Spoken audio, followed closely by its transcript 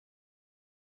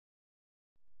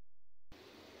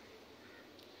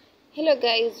Hello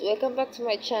guys, welcome back to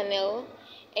my channel,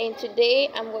 and today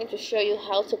I'm going to show you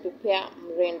how to prepare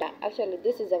mrenda. Actually,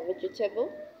 this is a vegetable.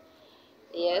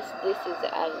 Yes, this is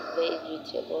a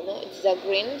vegetable. No, it's a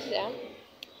greens, yeah.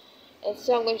 And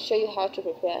so I'm going to show you how to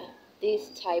prepare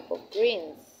this type of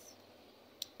greens.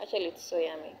 Actually, it's so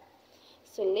yummy.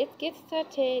 So let's get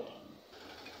started.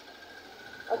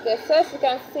 Okay, so as you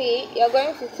can see, you're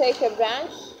going to take a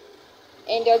branch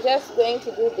and you're just going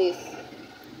to do this.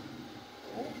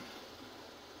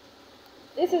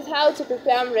 This is how to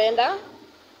prepare mrenda.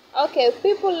 Okay,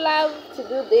 people love to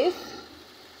do this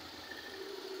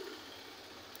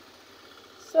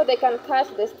so they can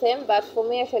cut the stem, but for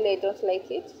me actually I don't like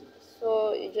it.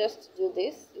 So you just do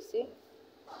this, you see,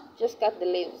 just cut the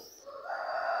leaves.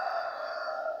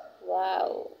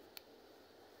 Wow.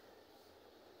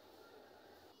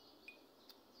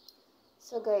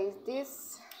 So guys,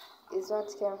 this is what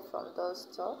came from those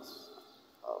stalks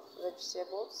of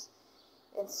vegetables,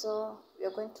 and so we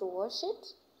are going to wash it.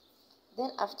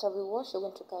 Then after we wash, we're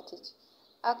going to cut it.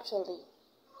 Actually,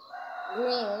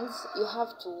 greens you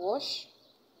have to wash,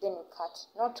 then you cut,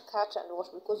 not cut and wash,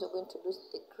 because you're going to lose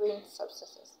the green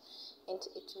substances, and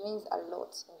it means a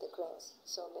lot in the greens.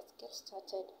 So let's get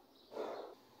started.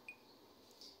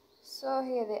 So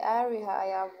here they are. I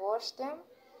have washed them,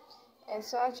 and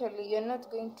so actually you're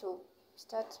not going to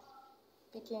start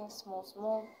picking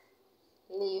small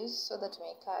leaves so that you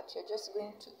may cut. You're just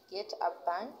going to get a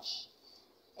bunch,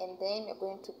 and then you're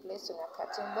going to place on your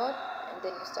cutting board, and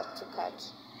then you start to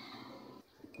cut.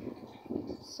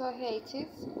 So here it is.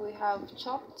 We have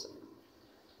chopped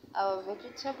our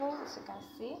vegetables, as you can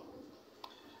see.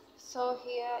 So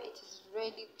here it is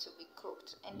ready to be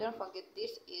cooked, and don't forget,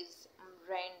 this is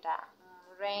mrenda.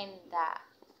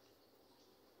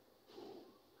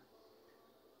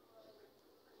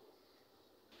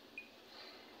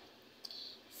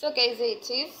 So guys, here it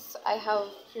is. I have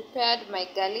prepared my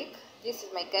garlic. This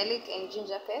is my garlic and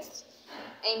ginger paste,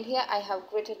 and here I have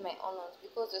grated my onions,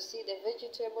 because you see the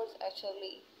vegetables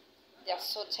actually they are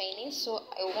so tiny, so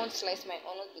I won't slice my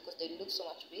onions because they look so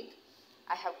much big.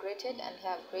 I have grated, and here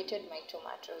I've grated my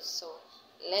tomatoes. So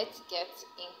let's get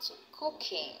into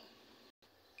cooking.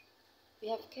 We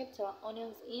have kept our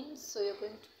onions in, so you're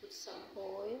going to put some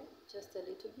oil, just a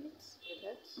little bit, like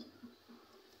that.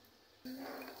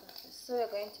 Okay, so we're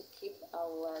going to keep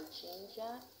our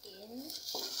ginger in,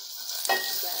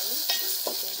 garlic.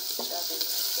 We're going to chop it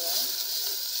as well.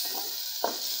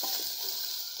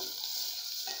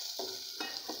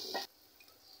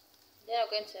 Then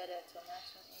we're going to add our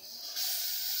tomato in.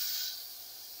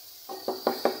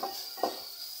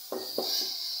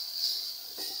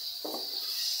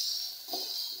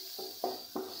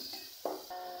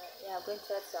 Yeah, I'm going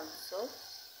to add some salt.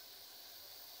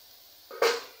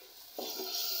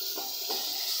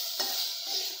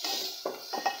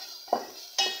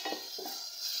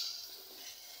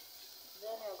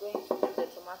 Then we're going to leave the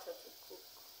tomato to cook.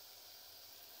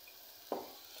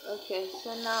 Okay, so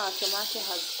now our tomato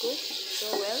has cooked so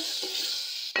well.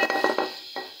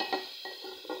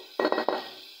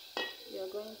 We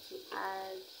are going to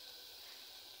add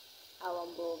our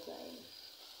mboga in.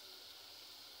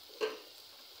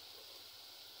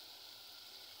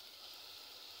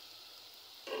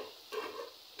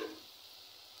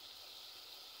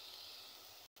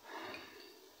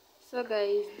 So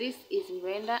guys, this is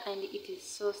mrenda, and it is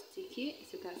so sticky,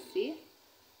 as you can see.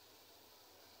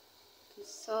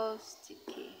 It's so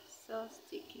sticky, so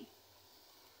sticky.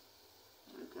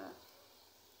 Oh my god.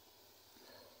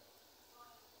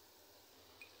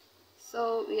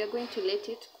 So we are going to let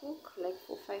it cook like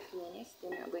for 5 minutes,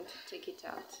 then we are going to take it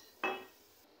out.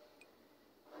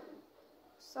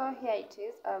 So here it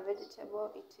is, our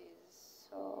vegetable. It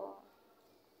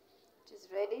is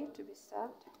ready to be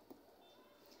served.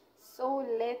 So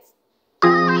let's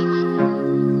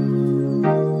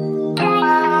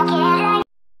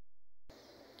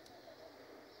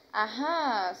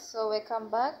so welcome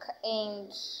back,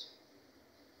 and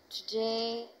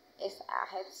today, as I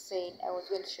had said, I was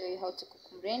going to show you how to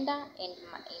cook mrenda and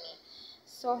maini.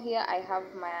 So here I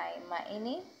have my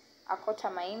maini, a quarter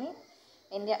maini,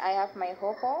 and here I have my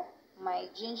hoho, my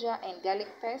ginger and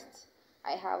garlic paste.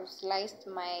 I have sliced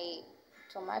my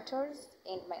tomatoes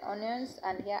and my onions,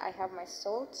 and here I have my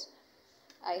salt.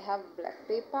 I have black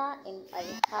pepper, and I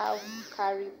have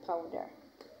curry powder.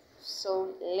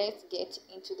 So let's get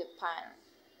into the pan.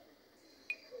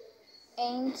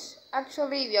 And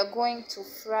actually we are going to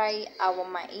fry our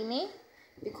maini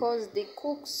because they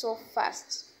cook so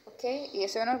fast. Okay,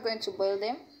 yes, we're not going to boil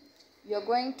them, we are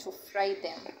going to fry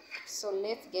them. So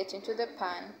let's get into the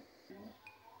pan.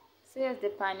 So here's the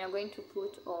pan. You're going to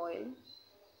put oil,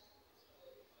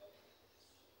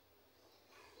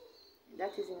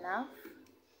 that is enough.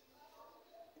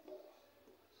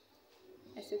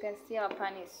 As you can see, our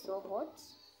pan is so hot.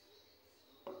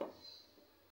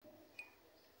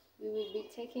 We will be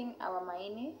taking our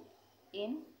maini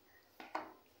in,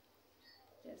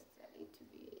 just a little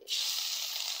bit.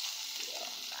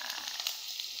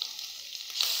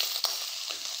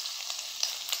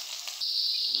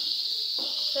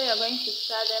 So you're going to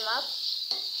stir them up,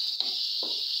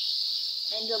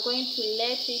 and you're going to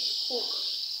let it cook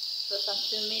for some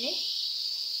few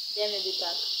minutes, then we'll be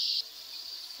back.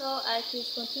 So as it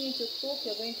continues to cook,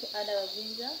 you're going to add our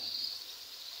ginger.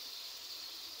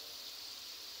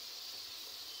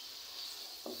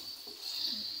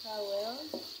 Stir well.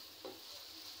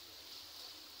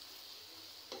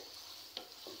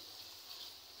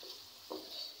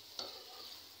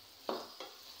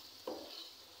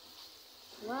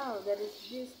 Wow, there is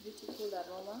this beautiful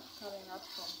aroma coming out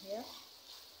from here.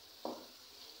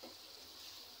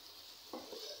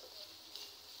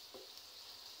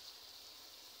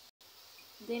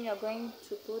 Then you're going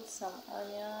to put some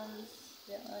onions,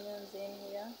 the onions in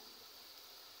here.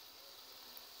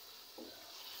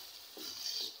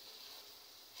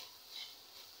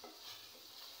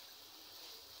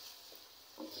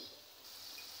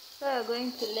 So you're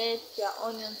going to let your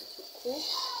onions to cook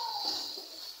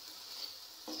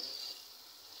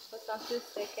for some few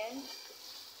seconds,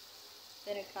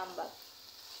 then you come back.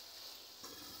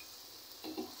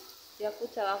 We have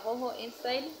put our hoho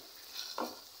inside.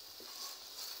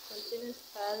 Continue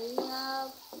stirring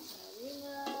up, stirring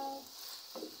up.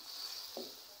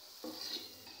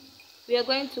 We are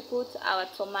going to put our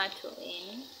tomato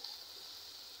in,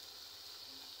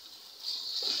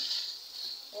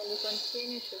 and we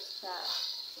continue to stir.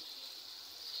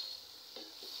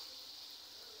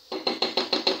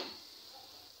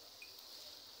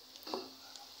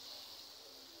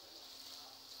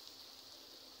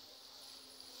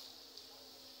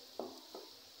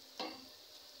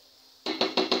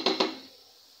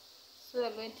 So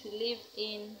we're going to leave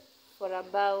in for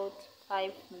about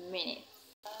 5 minutes.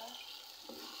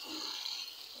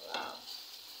 Wow.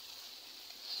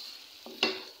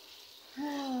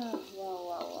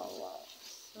 Wow.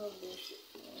 So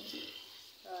beautiful.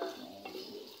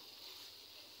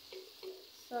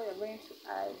 So we're going to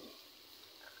add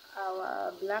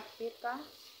our black pepper,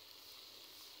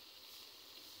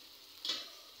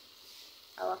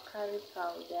 our curry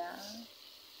powder,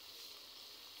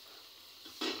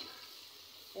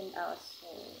 and our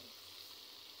salt.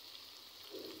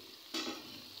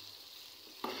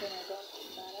 Then I'm going to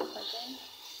stir up again.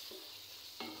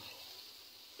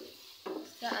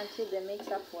 Stir until they mix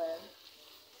up well.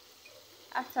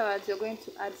 Afterwards, you're going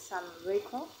to add some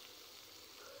Royco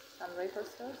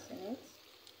sauce in it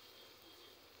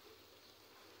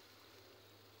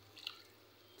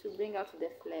to bring out the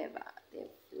flavor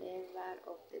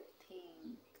of the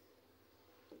thing.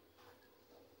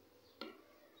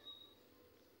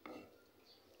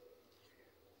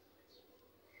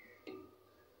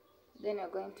 Then you're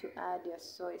going to add your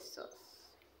soy sauce.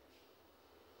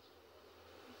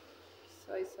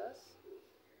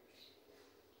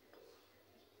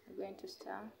 You're going to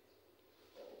stir.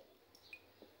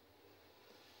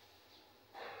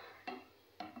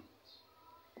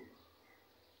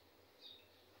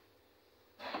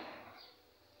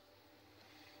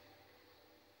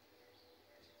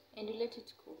 And you let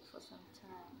it cook for some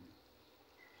time.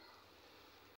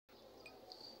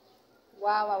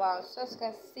 Wow. So as you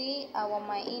can see, our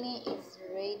maini is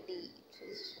ready. It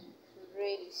is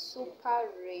ready, super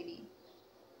ready.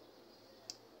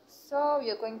 So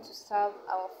we are going to serve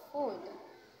our food.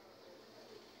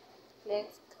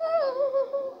 Let's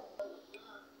go.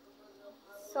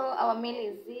 So our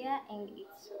meal is here and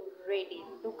it's ready.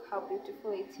 Look how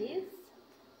beautiful it is.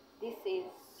 This is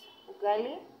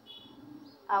ugali,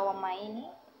 our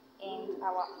maini, and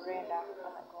our mrenda.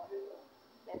 Oh my god,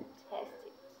 let's taste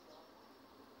it.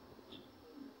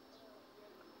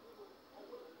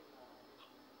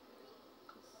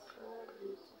 So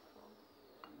beautiful.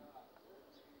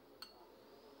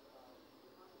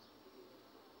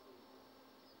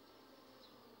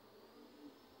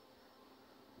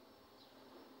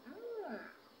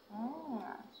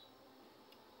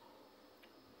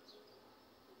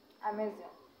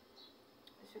 Amazing.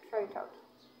 You should try it out.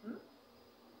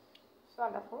 So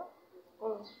wonderful.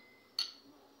 Oh.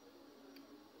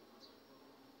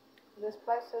 The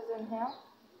spices in here,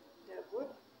 they're good.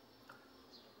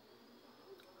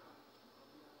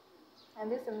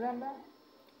 And this remember,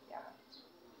 yeah.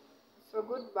 So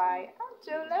goodbye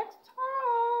until next time.